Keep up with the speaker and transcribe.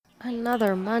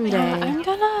Another Monday. I'm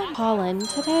gonna call in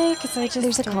today because I just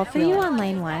There's a call for you on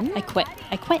line 1. I quit.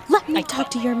 Let me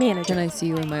talk to your manager. Can I see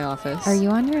you in my office? Are you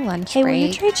on your lunch Hey, break? will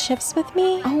you trade shifts with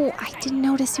me? Oh, I didn't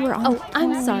notice you were on. Oh,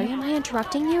 I'm sorry. Am I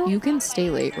interrupting you? You can stay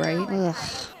late, right? Ugh.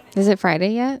 Is it Friday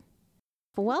yet?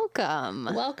 Welcome.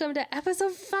 Welcome to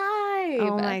episode 5.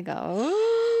 Oh my god.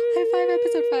 High 5,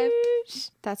 episode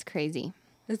 5. That's crazy.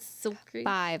 It's so crazy.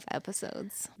 5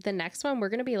 episodes. The next one, we're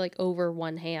going to be like over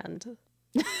one hand.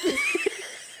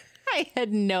 I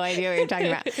had no idea what you're talking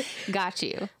about. Got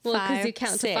you. Well, because you 5,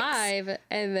 count 6. to 5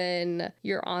 and then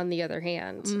you're on the other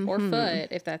hand or foot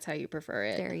if that's how you prefer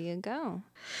it. There you go.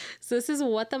 So this is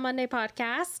What the Monday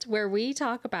podcast, where we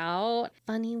talk about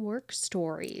funny work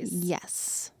stories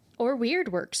Yes. or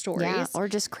weird work stories. Yeah, or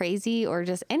just crazy or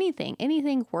just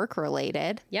anything work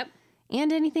related Yep.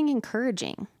 and anything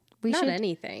encouraging. Not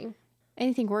anything.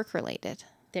 Anything work related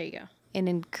There you go. and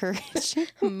encouraging.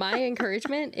 My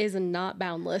encouragement is not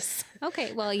boundless.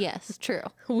 Okay, well, yes, true.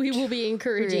 We will be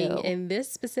encouraging True. in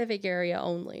this specific area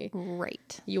only.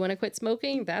 Right. You want to quit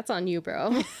smoking? That's on you,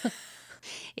 bro.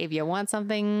 If you want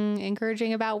something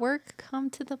encouraging about work, come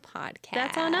to the podcast.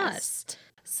 That's on us.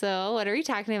 So, what are we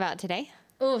talking about today?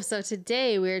 Oh, so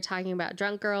today we're talking about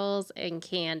drunk girls and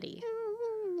candy.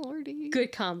 Lordy.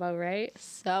 Good combo, right?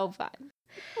 So fun.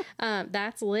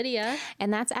 That's Lydia.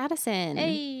 And that's Addison.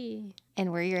 Hey.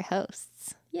 And we're your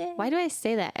hosts. Yay. Why do I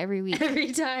say that every week?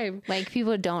 Every time. Like,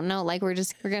 people don't know. Like, we're going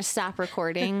to stop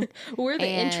recording. We're the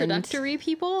And- introductory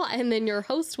people, and then your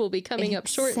host will be coming up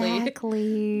shortly.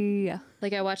 Exactly.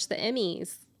 Like, I watched the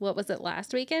Emmys. What was it,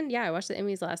 last weekend? Yeah, I watched the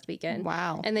Emmys last weekend.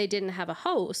 Wow. And they didn't have a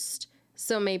host,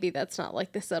 so maybe that's not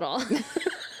like this at all.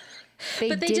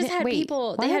 But they just didn't- had wait, people.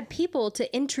 what? They had people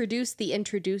to introduce the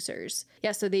introducers.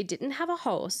 Yeah, so they didn't have a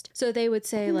host. So they would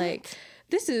say like,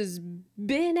 "This is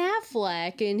Ben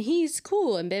Affleck, and he's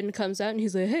cool." And Ben comes out and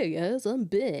he's like, "Hey guys, I'm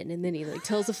Ben." And then he like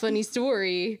tells a funny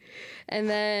story, and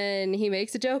then he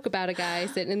makes a joke about a guy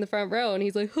sitting in the front row, and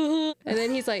he's like, "Huh." And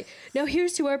then he's like, "Now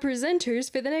here's to our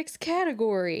presenters for the next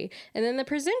category." And then the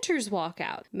presenters walk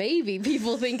out. Maybe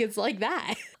people think it's like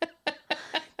that.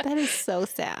 That is so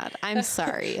sad. I'm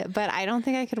sorry, but I don't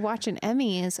think I could watch an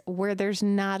Emmys where there's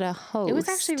not a host. It was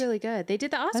actually really good. They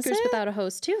did the Oscars it? without a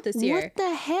host too this year. What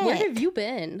the heck? Where have you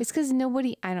been? It's because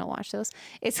I don't watch those.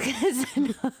 It's because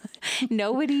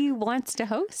nobody wants to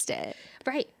host it.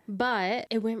 Right. But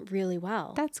it went really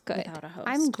well. That's good. Without a host.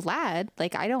 I'm glad.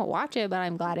 Like, I don't watch it, but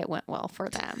I'm glad it went well for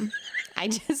them. I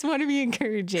just want to be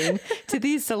encouraging to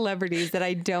these celebrities that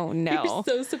I don't know. You're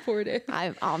so supportive.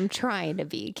 I'm trying to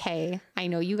be, okay? I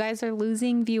know you guys are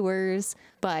losing viewers,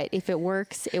 but if it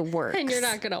works, it works. And you're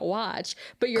not going to watch,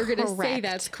 but you're going to say Correct.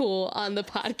 that's cool on the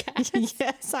podcast.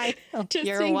 Yes, I know. Just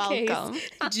You're in welcome. case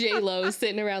J-Lo is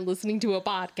sitting around listening to a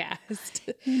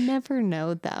podcast. You never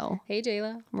know, though. Hey,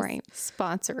 J-Lo. Right.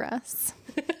 Sponsor us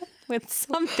with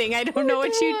something. I don't know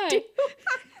what you do.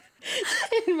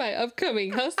 In my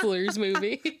upcoming Hustlers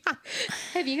movie.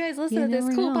 Have you guys listened to this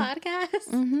never cool know.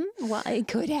 podcast? Well, it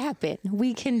could happen.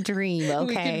 We can dream, okay?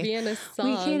 We could be in a song.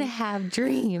 We can have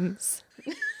dreams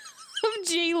of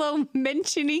J-Lo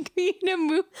mentioning me in a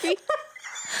movie on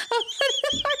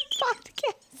our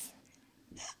podcast.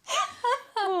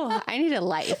 Oh, I need a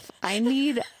life.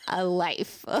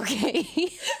 Okay?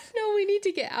 No, we need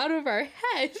to get out of our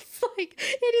heads. Like,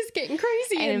 it is getting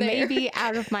crazy in And there. maybe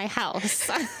out of my house.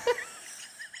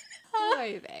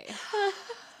 Oy vey.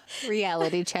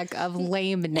 Reality check of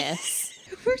lameness.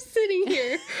 We're sitting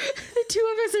here. The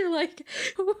two of us are like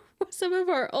some of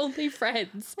our only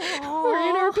friends. We're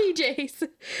in our PJs.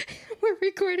 We're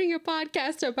recording a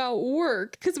podcast about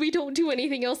work because we don't do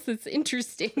anything else that's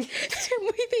interesting. And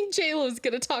we think J-Lo's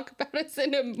going to talk about us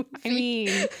in a movie. I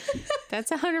mean,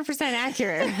 that's 100%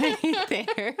 accurate right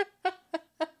there.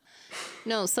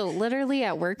 No, so literally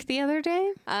at work the other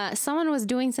day, someone was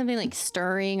doing something like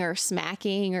stirring or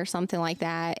smacking or something like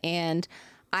that. And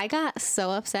I got so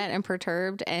upset and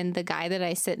perturbed. And the guy that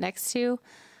I sit next to,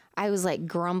 I was like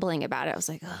grumbling about it. I was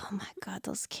like, oh my God,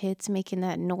 those kids making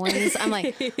that noise. I'm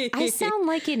like, I sound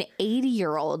like an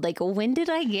 80-year-old. Like, when did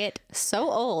I get so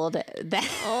old that,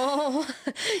 Oh,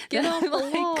 get off the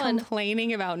like lawn.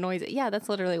 complaining about noise? Yeah, that's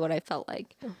literally what I felt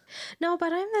like. No,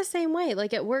 but I'm the same way.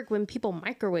 Like at work when people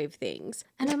microwave things.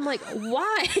 And I'm like,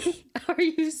 why are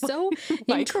you so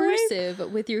Microwave?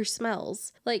 intrusive with your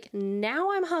smells? Like,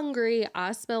 now I'm hungry.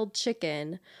 I smelled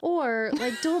chicken. Or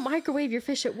like, don't microwave your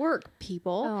fish at work,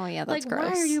 people. Oh, yeah, that's like, why are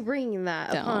gross. you bringing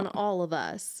that upon Don't. all of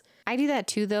us? I do that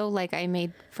too, though. Like, I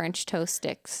made French toast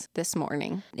sticks this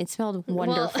morning. It smelled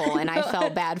wonderful, and I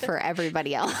felt bad for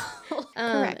everybody else.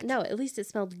 Correct. No, at least it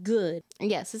smelled good.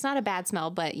 Yes, it's not a bad smell,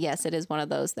 but yes, it is one of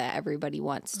those that everybody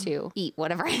wants to eat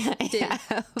whatever I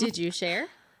have. Did you share?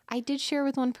 I did share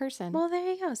with one person. Well, there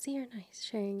you go. See, you're nice.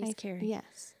 Sharing is caring.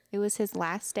 Yes. It was his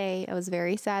last day. I was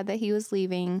very sad that he was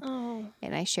leaving. Oh.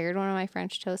 And I shared one of my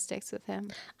French toast sticks with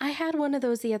him. I had one of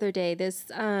those the other day. This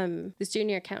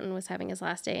junior accountant was having his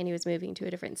last day and he was moving to a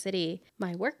different city.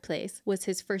 My workplace was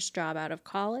his first job out of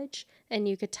college. And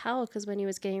you could tell because when he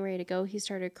was getting ready to go, he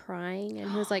stared crying.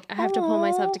 And he was like, I have to pull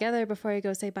myself together before I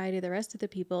go say bye to the rest of the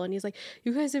people. And he's like,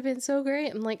 you guys have been so great.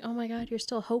 I'm like, oh my God, you're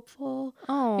still hopeful.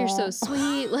 Oh, You're so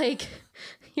sweet. Like,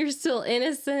 you're still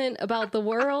innocent about the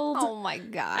world. Oh my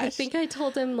gosh. I think I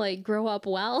told him, like, grow up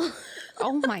well.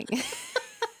 Oh my.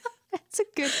 That's a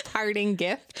good parting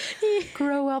gift.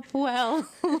 Grow up well.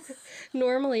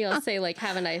 Normally I'll say, like,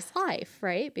 have a nice life,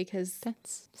 right? Because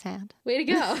That's sad. way to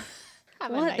go.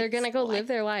 Have a What? They're nice going to go life. live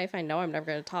their life. I know I'm never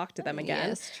going to talk to them again.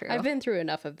 Yes, true. I've been through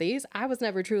enough of these. I was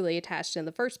never truly attached in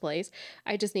the first place.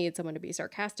 I just needed someone to be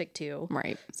sarcastic to.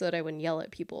 Right. So that I wouldn't yell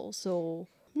at people. So,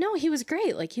 no, he was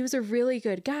great. Like, he was a really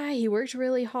good guy. He worked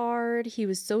really hard. He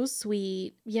was so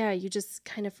sweet. Yeah, you just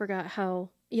kind of forgot how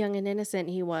young and innocent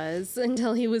he was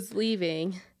until he was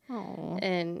leaving. Oh,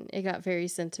 And it got very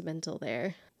sentimental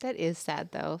there. that is sad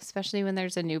though, especially when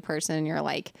there's a new person and you're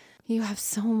like, you have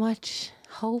so much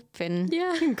hope and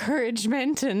Yeah.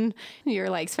 encouragement. And you're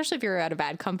like, especially if you're at a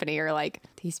bad company, you're like,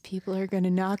 these people are going to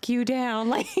knock you down.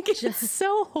 Like, it's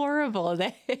so horrible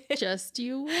that Just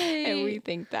you wait. and we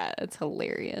think that. It's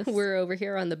hilarious. We're over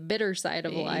here on the bitter side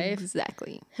of life.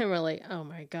 Exactly. And we're like, oh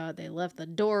my God, they left the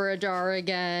door ajar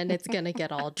again. It's going to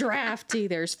get all drafty.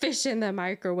 There's fish in the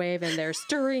microwave and they're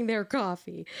stirring their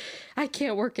coffee. I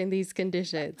can't work in these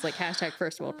conditions. Like, hashtag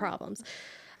first world problems.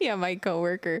 Yeah, my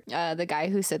coworker, the guy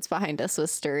who sits behind us,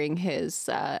 was stirring his.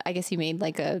 I guess he made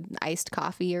like a iced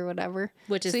coffee or whatever.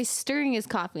 Which is- so he's stirring his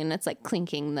coffee and it's like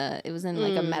clinking the. It was in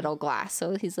like a metal glass,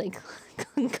 so he's like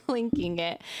clinking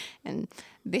it, and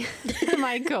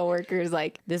my coworker is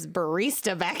like, this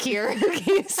barista back here who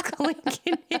keeps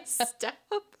clinking his stuff.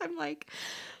 I'm like,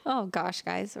 oh gosh,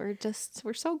 guys,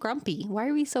 we're so grumpy. Why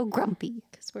are we so grumpy?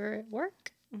 Because we're at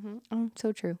work.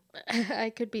 So true. I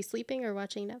could be sleeping or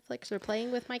watching Netflix or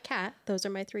playing with my cat. Those are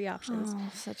my three options.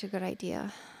 Oh, such a good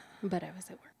idea. But I was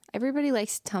at work. Everybody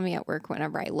likes to tell me at work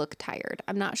whenever I look tired.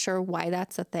 I'm not sure why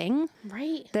that's a thing.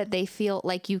 Right. That they feel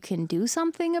like you can do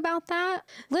something about that.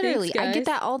 Literally, Thanks, I get guys.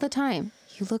 that all the time.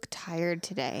 You look tired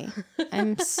today.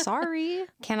 I'm sorry.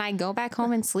 Can I go back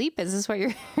home and sleep? Is this what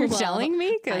you're telling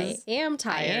me? I 'Cause am I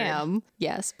tired. am.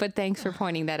 Yes, but thanks for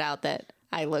pointing that out that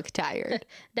I look tired.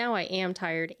 Now I am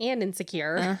tired and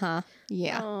insecure. Uh-huh.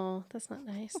 Yeah. Oh, that's not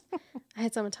nice. I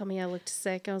had someone tell me I looked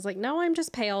sick. I was like, no, I'm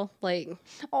just pale. Like,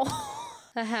 Oh,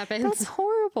 that happens. that's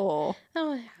horrible.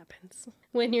 Oh, it happens.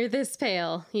 When you're this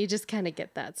pale, you just kind of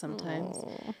get that sometimes.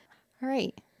 All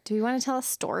right. Do we want to tell a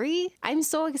story? I'm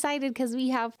so excited because we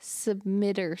have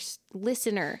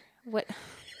listener. What?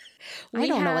 I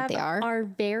don't know what they are. Our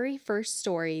very first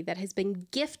story that has been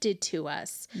gifted to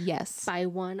us Yes. by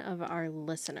one of our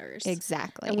listeners.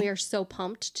 Exactly. And we are so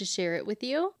pumped to share it with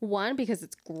you. One, because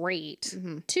it's great.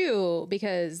 Mm-hmm. Two,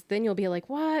 because then you'll be like,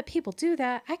 what? People do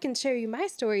that. I can share you my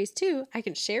stories too. I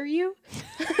can share you.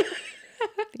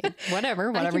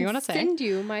 whatever you want to say. Send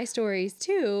you my stories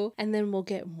too. And then we'll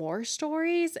get more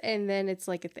stories. And then it's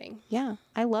like a thing. Yeah,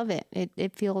 I love it.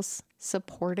 It feels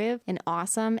supportive and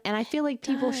awesome. And I feel like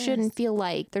people shouldn't feel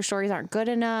like their stories aren't good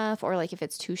enough or like if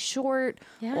it's too short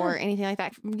Yeah. or anything like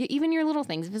that. Even your little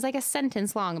things. If it's like a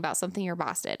sentence long about something your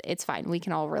boss did, it's fine. We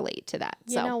can all relate to that.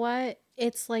 You know what?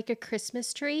 It's like a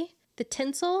Christmas tree. The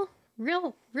tinsel,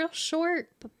 real short,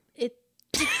 but it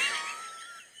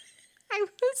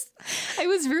I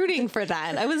was rooting for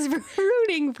that. I was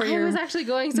rooting for I your was actually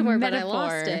going somewhere, but I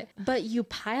lost metaphor. it. But you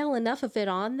pile enough of it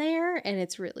on there and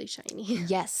it's really shiny.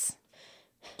 Yes.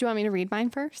 Do you want me to read mine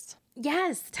first?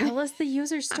 Yes. Tell us the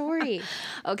user story.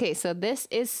 Okay, so this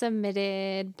is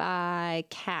submitted by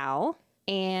Cal.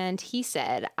 And he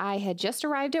said, I had just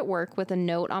arrived at work with a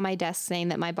note on my desk saying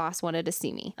that my boss wanted to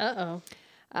see me. Uh-oh.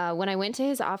 When I went to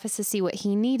his office to see what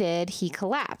he needed, he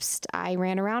collapsed. I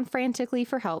ran around frantically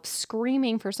for help,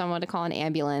 screaming for someone to call an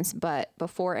ambulance. But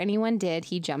before anyone did,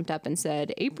 he jumped up and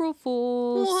said, April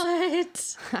Fools.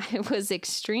 What? I was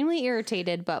extremely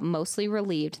irritated, but mostly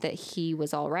relieved that he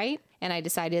was all right. And I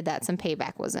decided that some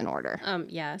payback was in order.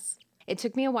 Yes. It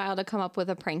took me a while to come up with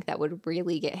a prank that would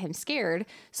really get him scared.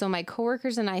 So my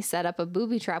coworkers and I set up a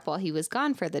booby trap while he was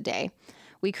gone for the day.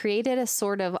 We created a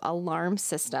sort of alarm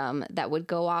system that would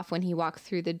go off when he walked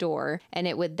through the door, and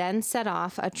it would then set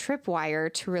off a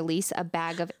tripwire to release a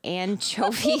bag of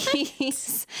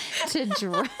anchovies to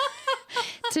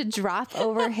to drop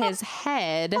over his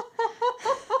head.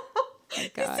 Oh,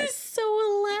 God. This is so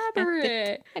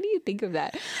elaborate. How do you think of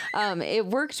that? It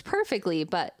worked perfectly,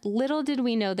 but little did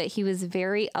we know that he was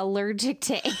very allergic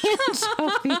to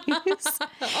anchovies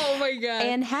Oh my god.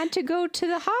 and had to go to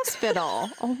the hospital.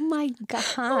 Oh my God.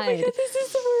 Oh my god, this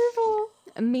is horrible.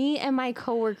 Me and my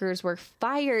coworkers were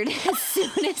fired as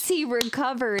soon as he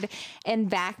recovered and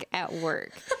back at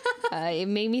work. It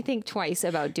made me think twice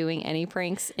about doing any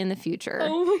pranks in the future.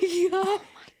 Oh my god.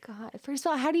 God, first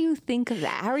of all, how do you think of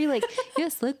that? How are you like,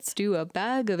 yes, let's do a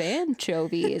bag of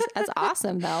anchovies? That's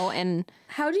awesome, though. And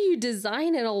How do you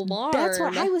design an alarm? that's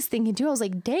what I was thinking, too. I was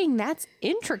like, dang, that's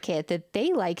intricate that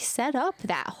they like set up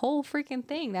that whole freaking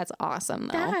thing. That's awesome,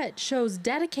 though. That shows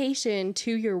dedication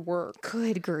to your work.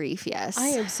 Good grief, yes. I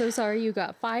am so sorry you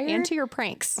got fired. And to your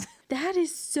pranks. That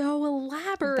is so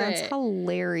elaborate. That's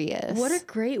hilarious. What a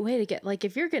great way to get, like,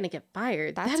 if you're going to get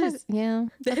fired, That's that is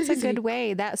that's a is a good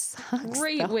way. That sucks.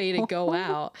 great though. way to go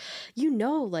out. You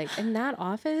know, like, in that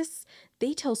office,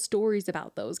 they tell stories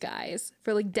about those guys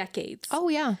for, like, decades. Oh,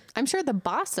 yeah. I'm sure the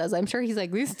boss does. I'm sure he's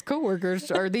like, these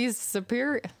coworkers or these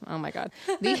superior. Oh, my God.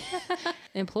 The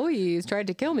employees tried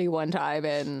to kill me one time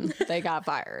and they got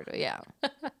fired. Yeah.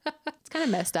 It's kind of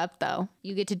messed up, though.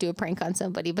 You get to do a prank on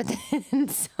somebody, but then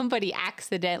somebody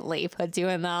accidentally puts you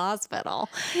in the hospital.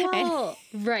 Well,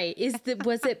 right.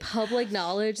 Was it public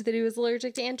knowledge that he was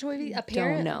allergic to anchovies?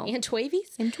 Don't know.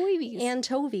 Anchovies? Anchovies.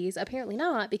 Anchovies. Apparently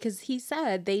not, because he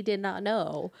said they did not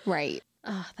know. Right.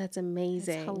 Oh, that's It's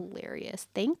amazing. hilarious.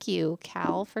 Thank you,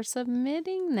 Cal, for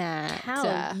submitting that.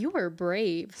 Cal, you were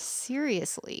brave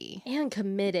Seriously. and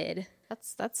committed.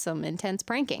 That's some intense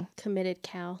pranking. Committed,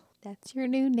 Cal. That's your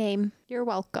new name. You're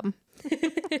welcome.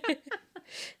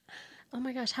 Oh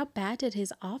my gosh, how bad did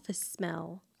his office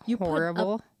smell? You put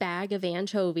Horrible. a bag of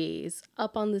anchovies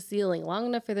up on the ceiling long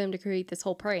enough for them to create this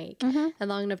whole prank and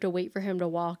long enough to wait for him to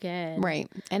walk in. Right.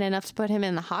 And enough to put him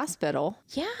in the hospital.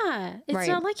 Yeah. It's Right.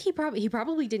 not like he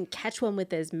probably didn't catch one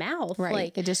with his mouth. Right.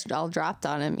 Like, It just all dropped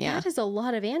on him. Yeah. that is a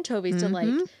lot of anchovies to like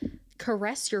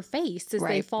caress your face as they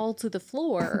Right. fall to the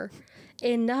floor.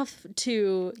 Enough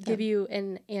to give you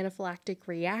an anaphylactic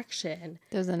reaction.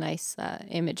 There's a nice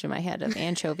image in my head of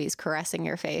anchovies caressing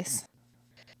your face.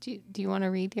 Do you want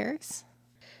to read yours?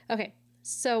 Okay.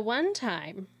 So one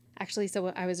time, actually,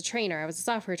 I was a trainer. I was a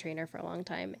software trainer for a long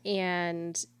time.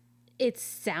 And it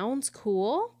sounds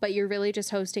cool, but you're really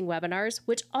just hosting webinars,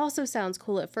 which also sounds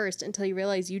cool at first until you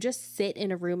realize you just sit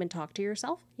in a room and talk to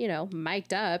yourself, you know,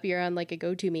 mic'd up. You're on like a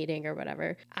go-to meeting or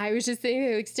whatever. I was just sitting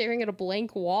there like staring at a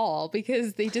blank wall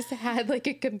because they just had like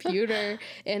a computer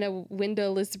in a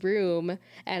windowless room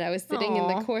and I was sitting in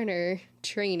the corner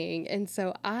training. And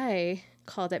so I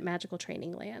called it Magical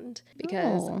Training Land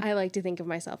because I like to think of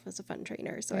myself as a fun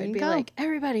trainer. So I'd you be go. like,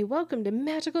 everybody, welcome to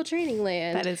Magical Training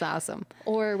Land. That is awesome.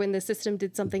 Or when the system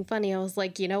did something funny, I was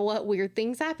like, you know what? Weird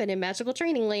things happen in Magical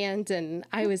Training Land. And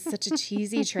I was such a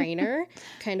cheesy trainer,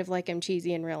 kind of like I'm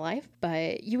cheesy in real life.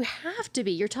 But you have to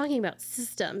be. You're talking about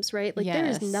systems, right? Like there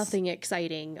is Yes. nothing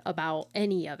exciting about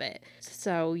any of it.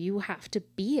 So you have to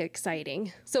be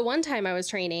exciting. So one time I was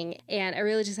training and I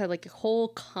really just had like a whole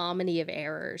comedy of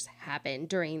errors happen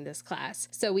during this class.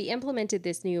 So we implemented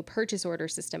this new purchase order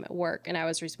system at work and I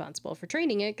was responsible for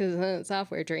training it because I'm a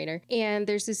software trainer. And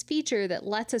there's this feature that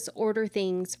lets us order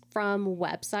things from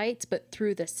websites, but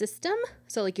through the system.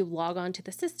 So like you log on to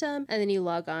the system and then you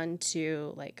log on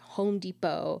to like Home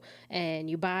Depot and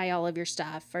you buy all of your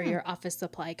stuff for your office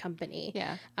supply company.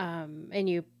 Yeah. And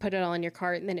you put it all in your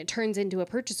cart and then it turns into a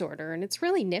purchase order and it's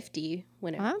really nifty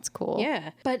when it Well, that's cool.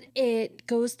 yeah, but it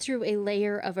goes through a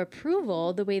layer of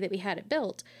approval the way that we had it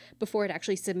built before it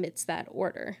actually submits that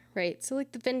order, right? So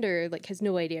like the vendor like has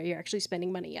no idea you're actually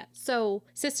spending money yet. So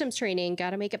systems training,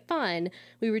 got to make it fun.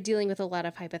 We were dealing with a lot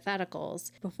of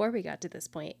hypotheticals. Before we got to this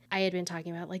point, I had been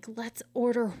talking about like, let's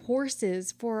order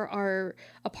horses for our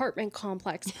apartment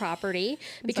complex property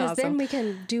because then awesome. we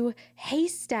can do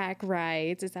haystack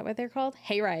rides. Is that what they're called?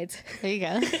 Hay rides. There you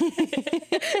go.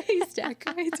 Haystack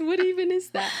rides. What even is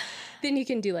that? Then you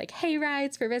can do like hay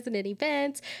rides for resident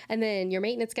events. And then your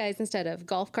maintenance guys, instead of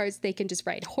golf carts, they can just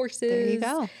ride horses. There you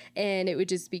go. And it would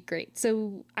just be great.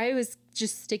 So I was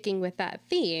just sticking with that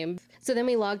theme. So then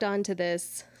we logged on to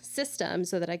this system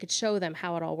so that I could show them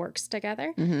how it all works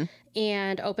together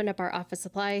and opened up our office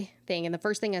supply thing. And the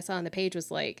first thing I saw on the page was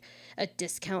like a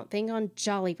discount thing on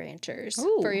Jolly Ranchers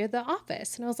for the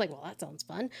office. And I was like, well, that sounds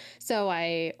fun. So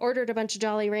I ordered a bunch of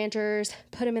Jolly Ranchers,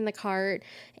 put them in the cart,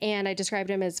 and I described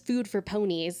them as food for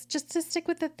ponies just to stick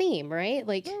with the theme, right?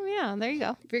 Like Oh, yeah. There you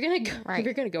go. if you're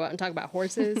gonna go out and talk about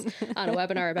horses on a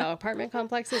webinar about apartment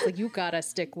complexes, like you gotta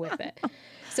stick with it.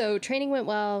 So training went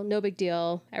well, no big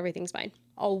deal, everything's fine.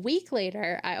 A week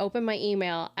later, I opened my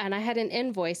email and I had an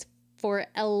invoice for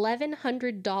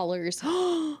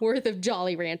 $1,100 worth of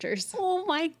Jolly Ranchers. Oh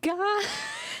my God.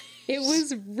 It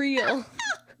was real.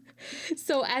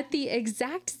 So at the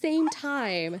exact same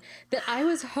time that I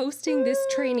was hosting this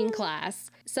training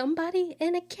class, somebody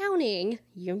in accounting,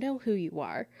 you know who you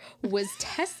are, was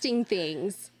testing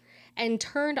things and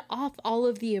turned off all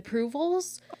of the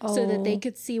approvals so that they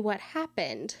could see what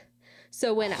happened.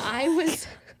 So when I was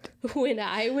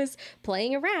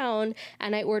playing around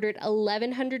and I ordered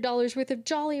 $1,100 worth of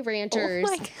Jolly Ranchers,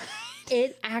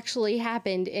 it actually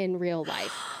happened in real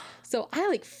life. So I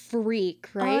like freak,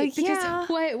 right? Yeah.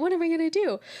 Because what am I going to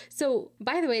do? So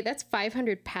by the way, that's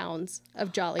 500 pounds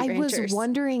of Jolly Ranchers. I was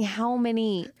wondering how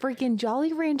many freaking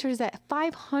Jolly Ranchers at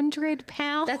 500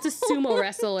 pounds. That's a sumo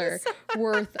wrestler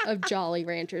worth of Jolly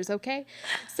Ranchers, okay?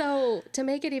 So to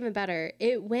make it even better,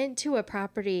 it went to a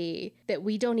property that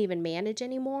we don't even manage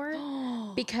anymore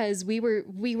because we were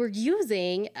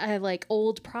using a like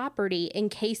old property in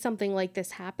case something like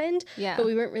this happened. Yeah. But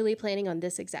we weren't really planning on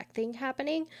this exact thing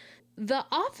happening. The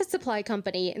office supply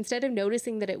company, instead of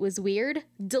noticing that it was weird,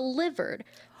 delivered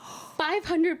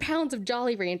 500 pounds of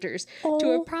Jolly Ranchers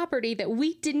to a property that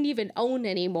we didn't even own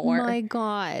anymore. My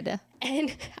God.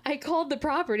 And I called the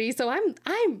property, so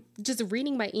I'm just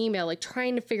reading my email, like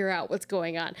trying to figure out what's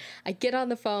going on. I get on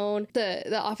the phone.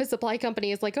 The office supply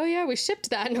company is like, "Oh yeah, we shipped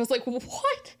that," and I was like,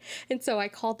 "What?" And so I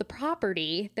called the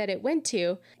property that it went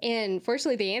to, and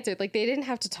fortunately they answered. Like they didn't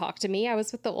have to talk to me. I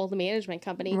was with the old management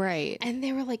company, Right? And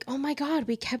they were like, "Oh my God,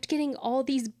 we kept getting all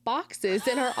these boxes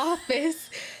in our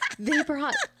office." They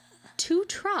brought 2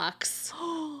 trucks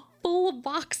full of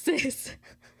boxes.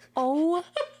 Oh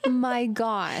my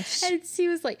gosh. And she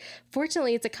was like,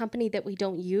 fortunately, it's a company that we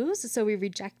don't use. So we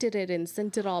rejected it and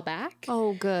sent it all back.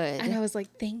 Oh, good. And I was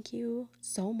like, thank you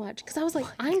so much. Because I was like,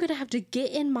 I'm going to have to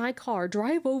get in my car,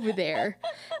 drive over there,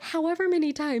 however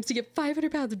many times to get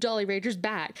 500 pounds of Jolly Ranchers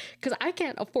back. Because I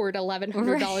can't afford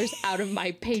 $1,100 out of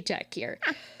my paycheck here.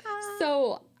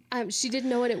 So she didn't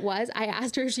know what it was. I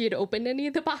asked her if she had opened any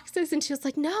of the boxes, and she was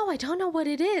like, "No, I don't know what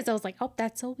it is." I was like, "Oh,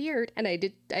 that's so weird." And I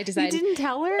decided. You didn't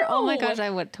tell her? No. Oh my gosh, I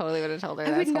totally would have told her.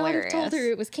 I That's would not hilarious. have told her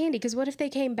it was candy, because what if they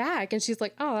came back and she's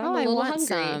like, "Oh, I'm a I little want hungry."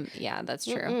 some. Yeah, that's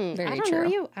true. Very I don't true. know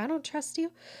you. I don't trust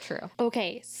you. True.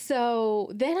 Okay, so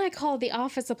then I called the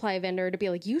office supply vendor to be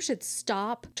like, "You should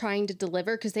stop trying to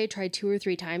deliver," because they tried 2 or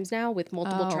 3 times now with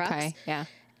multiple trucks. Okay. Yeah.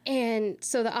 And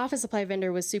so the office supply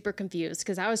vendor was super confused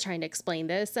because I was trying to explain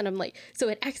this. And I'm like, so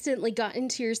it accidentally got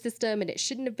into your system and it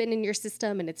shouldn't have been in your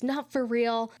system and it's not for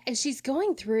real. And she's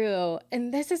going through,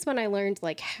 and this is when I learned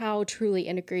like how truly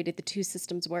integrated the 2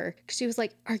 systems were. 'Cause she was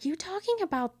like, "Are you talking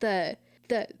about the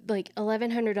like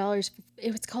 $1,100?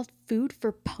 It was called Food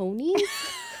for Ponies?"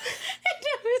 And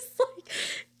I was like,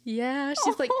 "Yeah."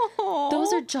 She's like,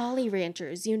 "Those are Jolly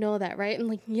Ranchers. You know that, right?" I'm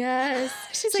like, "Yes."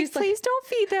 She's like, please don't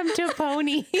feed them to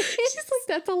ponies. She's like,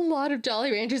 "That's a lot of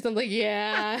Jolly Ranchers." I'm like,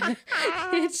 "Yeah,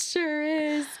 it sure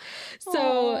is."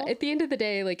 So at the end of the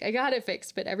day, like I got it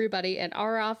fixed, but everybody in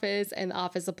our office and the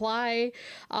office supply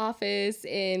office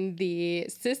in the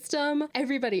system,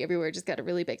 everybody everywhere just got a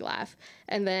really big laugh.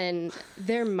 And then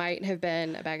there might have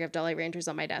been a bag of Jolly Ranchers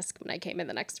on my desk when I came in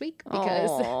the next week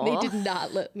because they did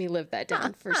not let me live that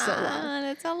down for so long.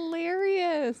 That's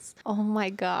hilarious. Oh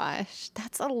my gosh.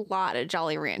 That's a lot of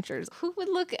Jolly Ranchers. Who would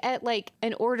look at like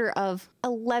an order of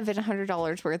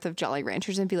 $1,100 worth of Jolly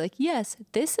Ranchers and be like, yes,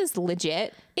 this is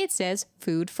legit. It says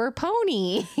food for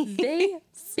pony. They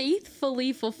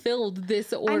faithfully fulfilled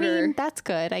this I order. mean, that's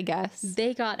good, I guess.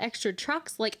 They got extra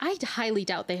trucks. Like, I highly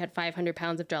doubt they had 500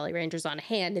 pounds of Jolly Ranchers on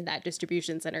hand in that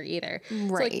distribution center either. So,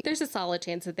 Right. like, there's a solid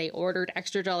chance that they ordered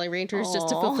extra Jolly Ranchers just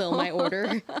to fulfill my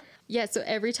order. Yeah, so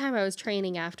every time I was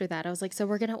training after that, I was like, so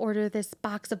we're going to order this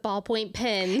box of ballpoint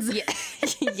pens. Yeah.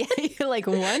 Yeah, you're like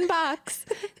 1 box.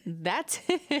 That's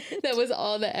it. That was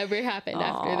all that ever happened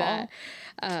after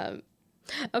that.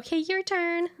 Okay, your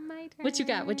turn. My turn. What you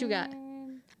got? What you got?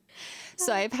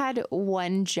 So I've had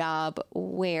one job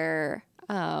where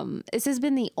this has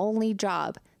been the only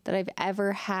job that I've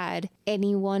ever had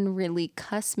anyone really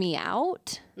cuss me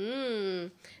out.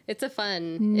 It's a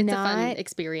fun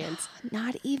experience.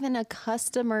 Not even a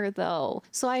customer though.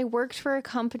 So I worked for a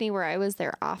company where I was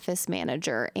their office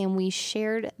manager and we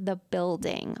shared the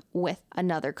building with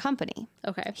another company.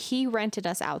 Okay. He rented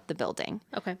us out the building.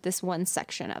 Okay. This one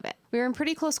section of it. We were in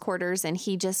pretty close quarters and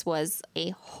he just was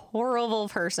a horrible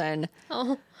person.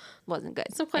 Oh, Wasn't good.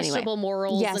 some questionable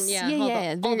morals. Yes,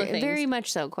 And all the things. very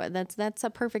much so. That's a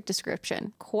perfect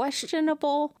description.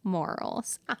 Questionable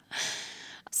morals.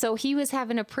 So he was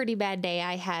having a pretty bad day.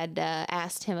 I had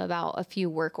asked him about a few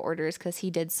work orders because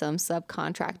he did some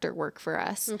subcontractor work for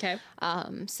us. Okay.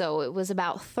 So it was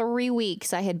about 3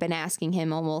 weeks. I had been asking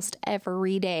him almost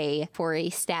every day for a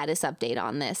status update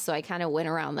on this. So I kind of went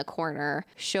around the corner,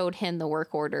 showed him the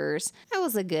work orders. I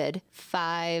was a good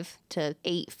 5 to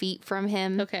 8 feet from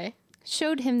him. Okay.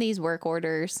 Showed him these work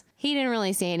orders. He didn't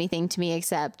really say anything to me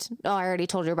except, oh, I already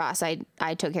told your boss I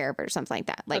took care of it or something like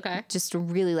that. Like, Okay. just a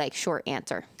really like short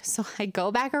answer. So I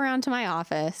go back around to my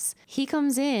office. He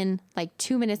comes in like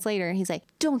 2 minutes later and he's like,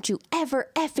 don't you ever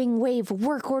effing wave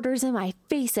work orders in my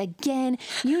face again.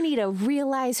 You need to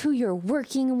realize who you're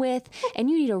working with and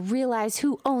you need to realize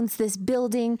who owns this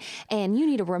building and you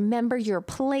need to remember your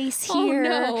place here.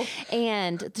 no.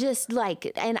 And just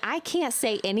like, and I can't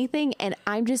say anything and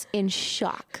I'm just in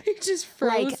shock. You're just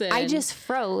frozen. Like I just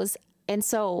froze. And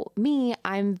so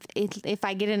if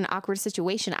I get in an awkward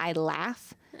situation, I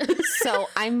laugh. So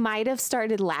I might have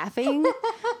started laughing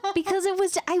because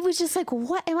I was just like,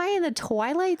 what am I in the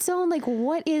Twilight Zone? Like,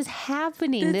 what is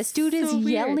happening? This dude is so weird.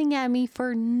 yelling at me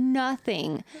for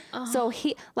nothing. So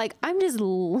I'm just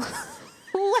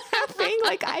laughing.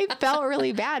 Like I felt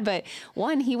really bad, but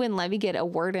he wouldn't let me get a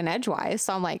word in edgewise.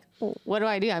 So I'm like, well, what do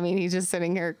I do? I mean, he's just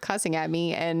sitting here cussing at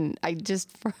me and I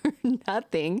just for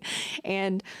nothing.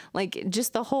 And like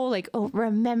just the whole like, oh,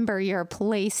 remember your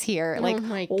place here. Like,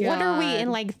 my what are we God.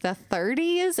 in like the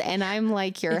 30s? And I'm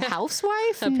like your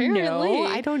housewife? Apparently. No,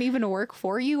 I don't even work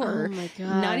for you or my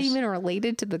not gosh. even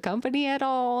related to the company at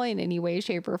all in any way,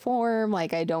 shape or form.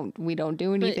 Like we don't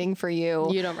do anything for you.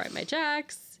 You don't write my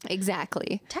checks.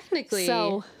 Exactly. Technically,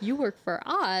 So- you work for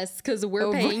us because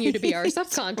we're paying you to be our right,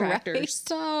 subcontractor. right.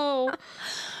 So,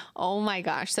 Oh my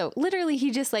gosh. So literally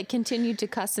he just like continued to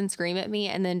cuss and scream at me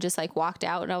and then just like walked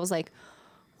out and I was like,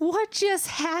 what just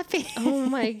happened? oh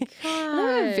my god,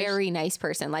 I'm a very nice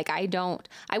person. Like I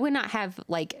would not have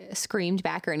like screamed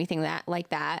back or anything like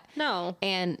that. No.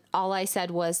 And all I said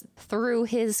was through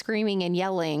his screaming and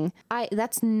yelling,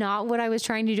 that's not what I was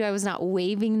trying to do. I was not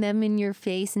waving them in your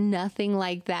face, nothing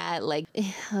like that. Like,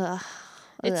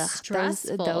 It's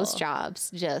stressful. Those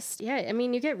jobs just, Yeah, I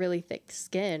mean, you get really thick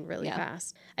skin really Yeah.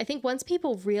 fast. I think once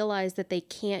people realize that they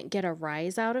can't get a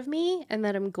rise out of me and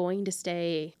that I'm going to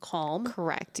stay calm,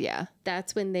 correct. Yeah.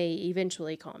 that's when they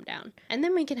eventually calm down. And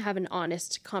then we can have an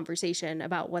honest conversation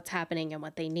about what's happening and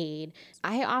what they need.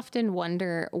 I often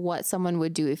wonder what someone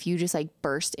would do if you just like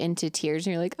burst into tears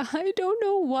and you're like, I don't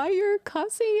know why you're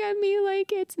cussing at me.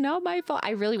 Like, it's not my fault.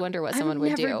 I really wonder what someone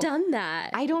would I've never do. done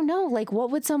that. I don't know. Like, what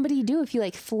would somebody do if you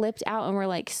like flipped out and were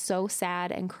like so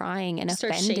sad and crying and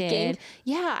Start offended? shaking.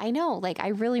 Yeah, I know. Like, I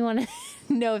really want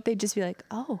to know if they'd just be like,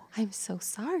 oh, I'm so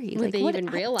sorry. Would Like, they what? even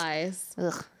realize?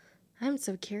 Ugh. I'm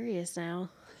so curious now.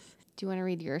 Do you want to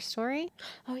read your story?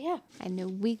 Oh, yeah. I know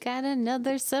we got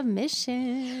another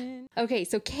submission. Okay,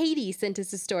 so Katie sent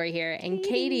us a story here. And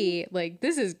Katie, like,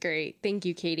 this is great. Thank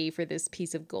you, Katie, for this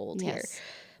piece of gold here. Yes.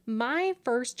 My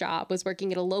first job was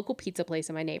working at a local pizza place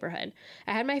in my neighborhood.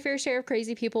 I had my fair share of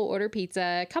crazy people order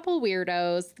pizza, a couple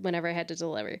weirdos whenever I had to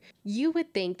deliver. You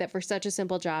would think that for such a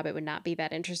simple job, it would not be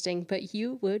that interesting, but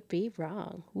you would be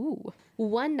wrong. Ooh.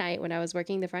 One night when I was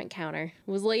working the front counter,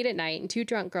 it was late at night, and two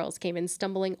drunk girls came in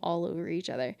stumbling all over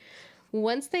each other.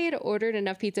 Once they had ordered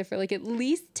enough pizza for like at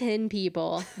least 10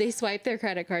 people, they swiped their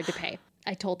credit card to pay.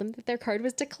 I told them that their card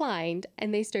was declined,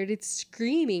 and they started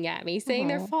screaming at me, saying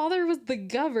their father was the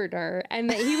governor and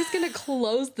that he was going to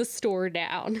close the store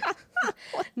down.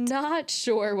 Not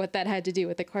sure what that had to do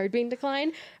with the card being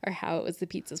declined or how it was the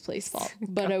pizza's place fault,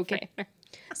 but okay.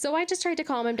 So I just tried to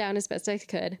calm him down as best I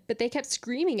could, but they kept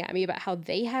screaming at me about how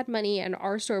they had money and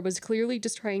our store was clearly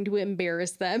just trying to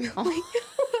embarrass them.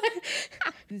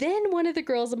 Then one of the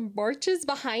girls marches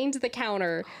behind the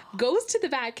counter, goes to the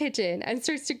back kitchen, and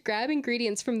starts to grab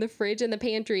ingredients from the fridge and the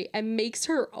pantry and makes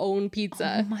her own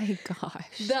pizza. Oh my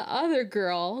gosh. The other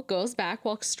girl goes back,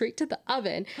 walks straight to the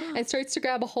oven, and starts to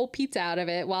grab a whole pizza out of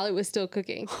it while it was still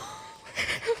cooking.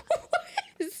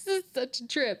 This is such a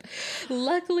trip.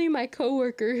 Luckily, my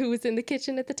coworker, who was in the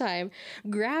kitchen at the time,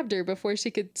 grabbed her before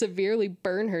she could severely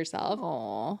burn herself.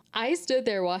 Aw. I stood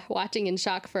there watching in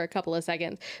shock for a couple of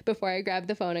seconds before I grabbed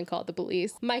the phone and called the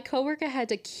police. My coworker had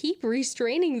to keep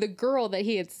restraining the girl that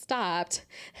he had stopped,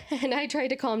 and I tried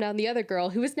to calm down the other girl,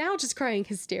 who was now just crying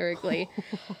hysterically.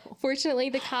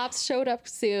 Fortunately, the cops showed up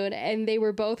soon, and they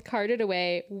were both carted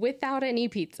away without any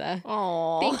pizza.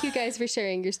 Aw. Thank you guys for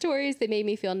sharing your stories. They made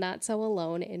me feel not so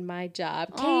alone in my job.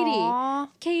 Aw.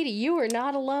 Katie, you are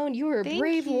not alone. You are a Thank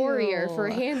brave warrior for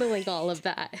you. handling all of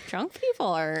that. Drunk people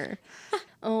are.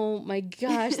 Oh my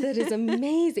gosh, that is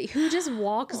amazing. Who just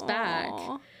walks back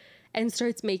Aw. and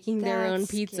starts making their own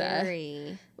That's pizza.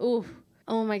 scary. Ooh.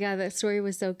 Oh my God, that story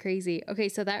was so crazy. Okay,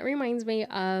 so that reminds me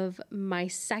of my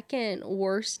second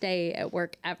worst day at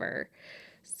work ever.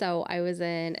 So I was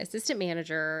an assistant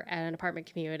manager at an apartment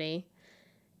community,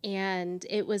 and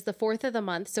it was the 4th of the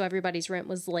month, so everybody's rent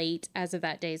was late as of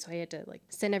that day. So I had to like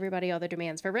send everybody all their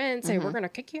demands for rent, say, we're going to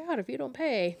kick you out if you don't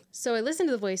pay. So I listened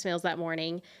to the voicemails that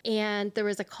morning, and there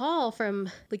was a call from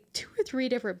like 2 or 3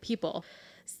 different people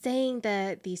saying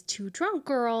that these 2 drunk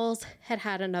girls had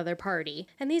had another party.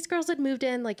 And these girls had moved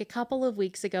in like a couple of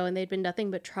weeks ago, and they'd been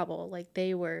nothing but trouble. Like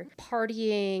they were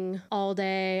partying all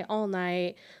day, all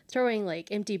night, throwing like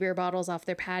empty beer bottles off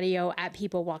their patio at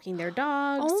people walking their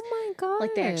dogs. Oh my God.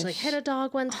 Like they actually hit a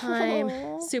dog one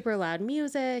time, super loud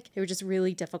music. They were just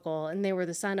really difficult. And they were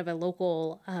the son of a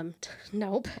local,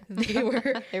 nope, they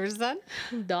were There was that?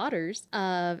 daughters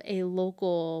of a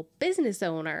local business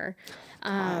owner.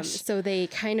 So they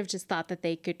kind of just thought that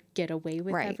they could get away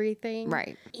with Right. everything.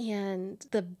 Right. And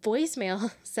the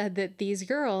voicemail said that these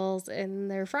girls and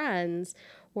their friends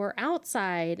were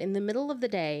outside in the middle of the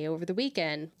day over the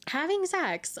weekend having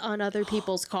sex on other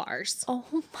people's cars. Oh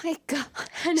my God.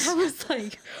 And I was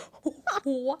like,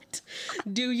 what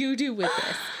do you do with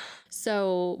this?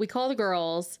 So we call the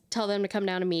girls, tell them to come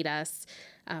down and meet us,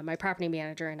 my property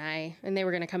manager and I, and they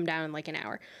were going to come down in like an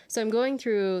hour. So I'm going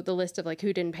through the list of like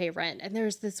who didn't pay rent. And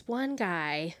there's this one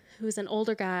guy who was an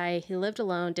older guy. He lived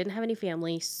alone, didn't have any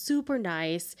family, super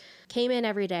nice, came in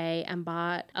every day and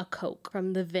bought a Coke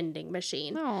from the vending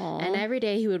machine. Aw. And every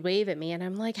day he would wave at me and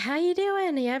I'm like, how you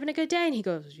doing? Are you having a good day? And he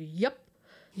goes, yep.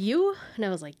 You? And I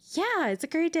was like, yeah, it's a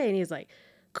great day. And he's like,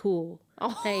 cool.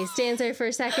 And he stands there for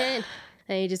a second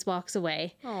and he just walks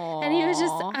away. And he was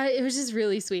just, it was just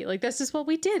really sweet. Like, that's just what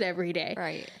we did every day.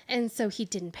 Right. And so he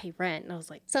didn't pay rent. And I was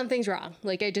like, something's wrong.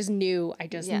 Like, I just knew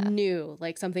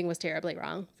like something was terribly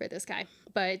wrong for this guy.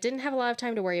 But didn't have a lot of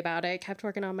time to worry about it. Kept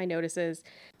working on my notices.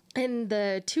 And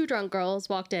the 2 drunk girls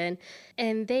walked in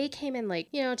and they came in like,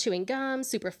 you know, chewing gum,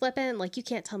 super flippant. Like, you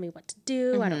can't tell me what to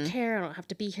do. I don't care. I don't have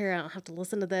to be here. I don't have to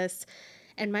listen to this.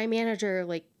 And my manager,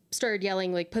 like, started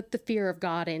yelling, like, put the fear of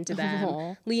God into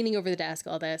them, leaning over the desk,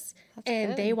 all this.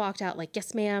 And they walked out like,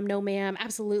 yes, ma'am, no, ma'am,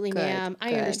 absolutely, ma'am.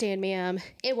 I understand, ma'am.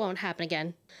 It won't happen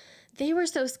again. They were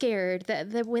so scared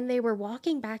that when they were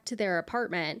walking back to their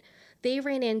apartment, they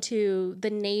ran into the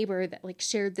neighbor that like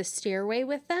shared the stairway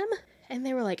with them. And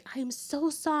they were like, I'm so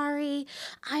sorry.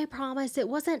 I promise it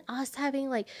wasn't us having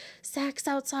like sex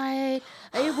outside.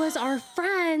 It was our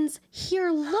friends. Here,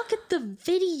 look at the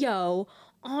video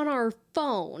on our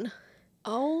phone.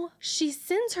 Oh, She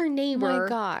sends her neighbor my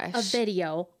gosh. a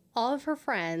video of her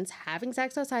friends having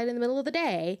sex outside in the middle of the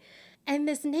day. And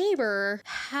this neighbor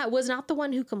was not the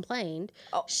one who complained.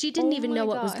 She didn't even know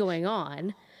what was going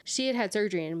on. She had had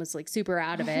surgery and was like super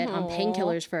out of it on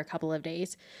painkillers for a couple of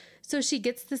days. So she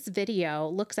gets this video,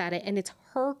 looks at it, and it's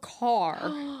her car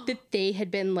that they had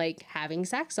been like having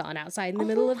sex on outside in the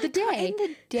middle of the day. In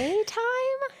the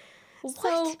daytime?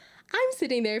 So I'm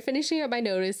sitting there finishing up my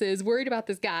notices, worried about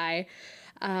this guy.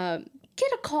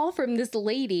 Get a call from this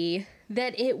lady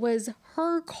that it was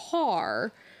her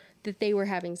car that they were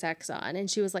having sex on. And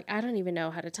she was like, I don't even know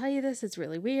how to tell you this. It's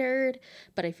really weird,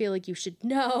 but I feel like you should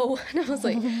know. And I was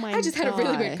like, I just had a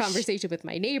really weird conversation with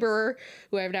my neighbor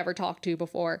who I've never talked to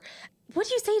before. What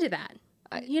do you say to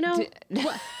that? You know,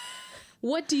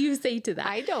 what do you say to that?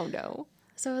 I don't know.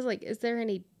 So I was like, is there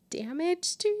any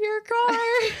damage to your car?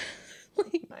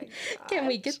 Like, can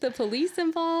we get the police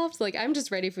involved? Like, I'm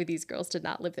just ready for these girls to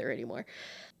not live there anymore.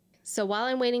 So while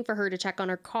I'm waiting for her to check on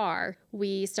her car,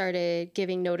 we started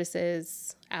giving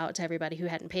notices out to everybody who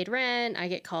hadn't paid rent. I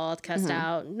get called, cussed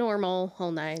out, normal,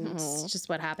 whole nine. It's just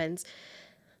what happens.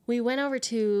 We went over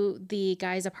to the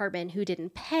guy's apartment who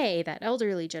didn't pay, that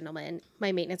elderly gentleman.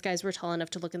 My maintenance guys were tall enough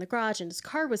to look in the garage and his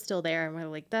car was still there. And we're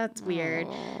like, that's weird.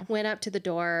 Went up to the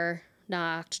door,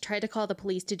 knocked, tried to call the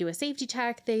police to do a safety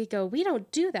check. They go, we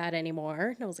don't do that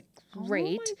anymore. And I was like,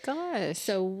 great. Oh my gosh.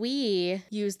 So we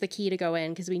used the key to go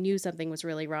in because we knew something was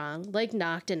really wrong. Like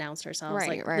knocked, announced ourselves,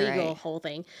 legal whole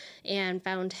thing, and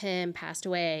found him passed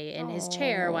away in his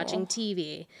chair watching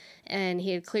TV. And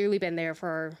he had clearly been there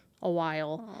for a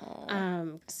while.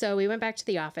 So we went back to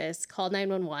the office, called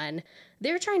 911.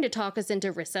 They were trying to talk us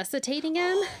into resuscitating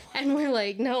him. And we're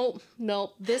like, nope,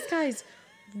 this guy's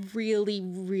really,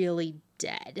 really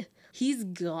dead. He's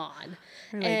gone.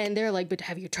 And they're like, but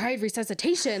have you tried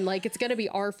resuscitation? Like, it's going to be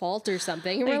our fault or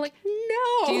something. And we're like,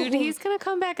 no. Dude, he's going to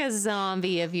come back a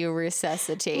zombie if you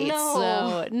resuscitate. No.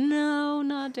 So, no,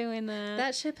 not doing that.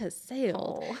 That ship has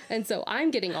sailed. And so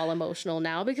I'm getting all emotional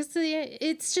now because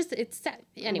it's sad.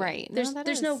 Anyway, Right. No, there's that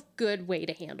there's is. no good way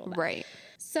to handle that. Right.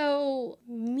 So,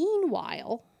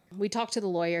 meanwhile, we talked to the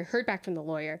lawyer, heard back from the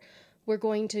lawyer. We're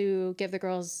going to give the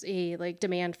girls a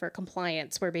demand for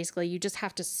compliance where basically you just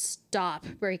have to stop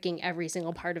breaking every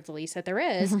single part of the lease that there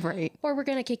is, Right. or we're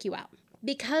going to kick you out.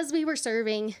 Because we were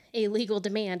serving a legal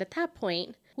demand at that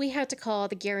point, we had to call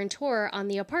the guarantor on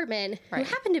the apartment, who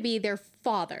happened to be their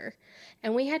father.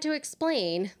 And we had to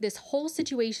explain this whole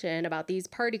situation about these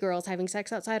party girls having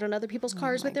sex outside on other people's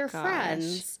cars with their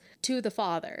friends to the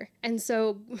father. And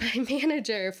so my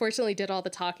manager fortunately did all the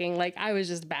talking. Like, I was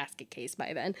just a basket case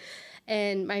by then.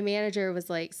 And my manager was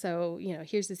like, so,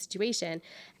 here's the situation.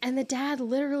 And the dad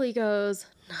literally goes,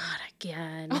 not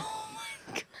again. Oh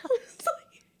my God.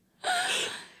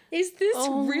 Is this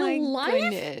real life?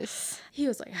 Goodness. He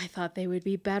was like, I thought they would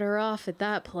be better off at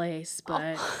that place,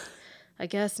 but I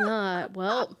guess not.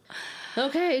 Well,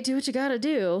 okay, do what you gotta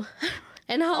do.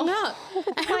 And hung up.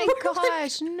 Oh my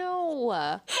gosh,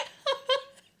 no.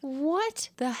 What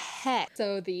the heck?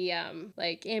 So the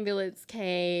ambulance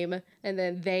came, and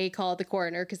then they called the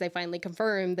coroner because they finally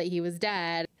confirmed that he was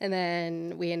dead. And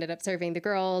then we ended up serving the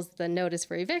girls the notice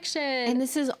for eviction. And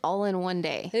this is all in one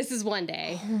day. This is one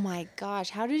day. Oh my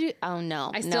gosh, how did you? Oh no,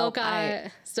 I still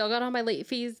got all my late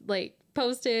fees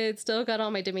posted, still got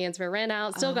all my demands for rent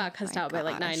out, still got cussed out by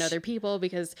 9 other people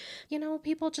because,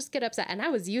 people just get upset. And I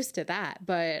was used to that.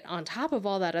 But on top of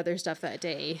all that other stuff that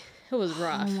day, it was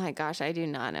rough. Oh my gosh, I do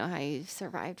not know how you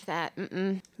survived that.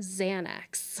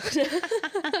 Xanax.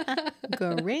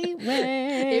 Great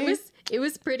way. It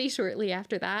was pretty shortly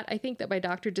after that. I think that my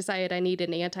doctor decided I needed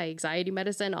an anti-anxiety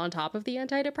medicine on top of the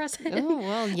antidepressant. Oh,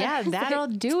 well, yeah, that'll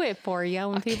do it for you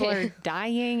when people are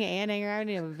dying and you're having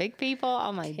to evict people.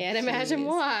 Oh my god. Can't imagine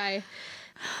why.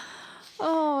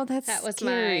 Oh, That was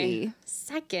scary. my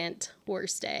second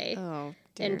worst day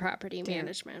in property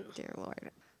management. Dear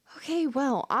Lord. Okay,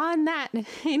 well, on that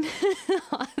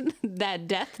on that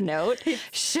death note,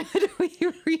 should we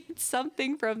read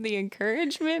something from the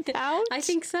encouragement pouch? I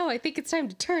think so. I think it's time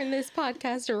to turn this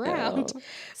podcast around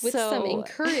with some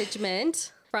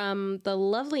encouragement from the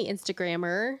lovely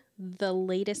Instagrammer, The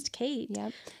Latest Kate,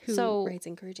 who writes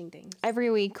encouraging things.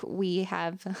 Every week we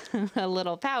have a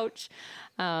little pouch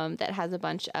that has a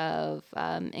bunch of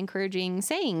encouraging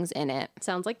sayings in it.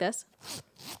 Sounds like this.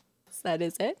 That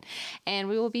is it. And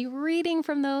we will be reading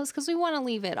from those because we want to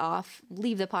leave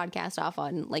the podcast off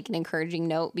on an encouraging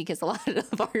note because a lot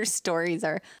of our stories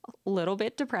are a little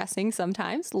bit depressing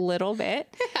sometimes, little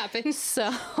bit. It happens.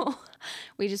 So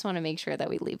we just want to make sure that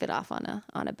we leave it off on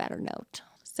a better note.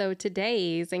 So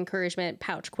today's encouragement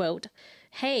pouch quote,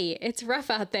 "Hey, it's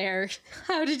rough out there.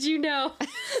 How did you know?"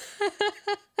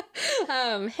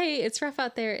 Hey, it's rough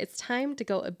out there. It's time to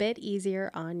go a bit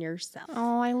easier on yourself.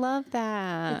 Oh, I love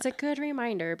that. It's a good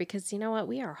reminder because you know what?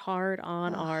 We are hard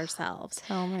on ourselves.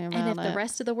 Tell me about and if it. the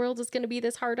rest of the world is going to be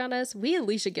this hard on us, we at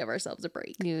least should give ourselves a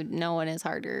break. Dude, no one is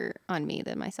harder on me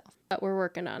than myself. But we're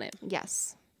working on it.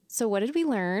 Yes. So what did we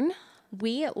learn?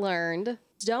 We learned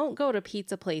don't go to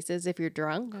pizza places if you're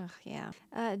drunk. Ugh, yeah.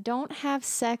 Don't have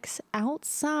sex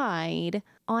outside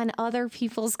on other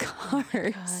people's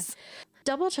cars.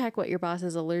 Double check what your boss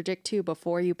is allergic to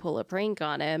before you pull a prank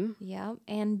on him. Yep.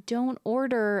 And don't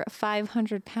order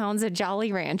 500 pounds of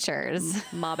Jolly Ranchers.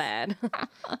 My bad.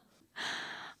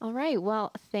 All right.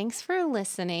 Well, thanks for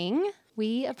listening.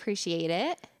 We appreciate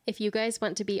it. If you guys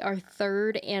want to be our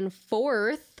third and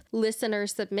fourth listener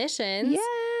submissions,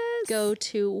 go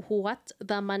to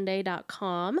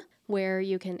whatthemonday.com where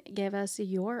you can give us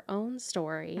your own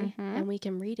story and we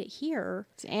can read it here.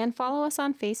 And follow us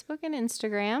on Facebook and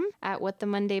Instagram at What the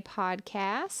Monday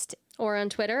Podcast. Or on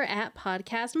Twitter at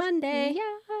Podcast Monday.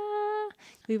 Yeah.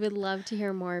 We would love to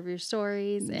hear more of your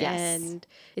stories. Yes. And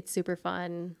it's super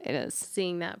fun. It is.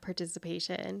 Seeing that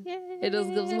participation. Yay. It just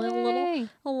gives me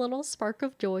a little spark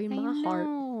of joy in my heart.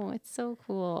 Oh, it's so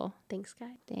cool. Thanks,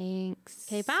 guys. Thanks.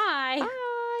 Okay, bye. Bye.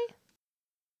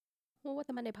 Well, What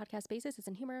the Monday podcast basis is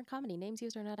in humor and comedy. Names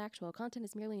used are not actual. Content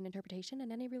is merely an interpretation,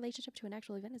 and any relationship to an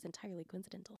actual event is entirely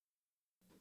coincidental.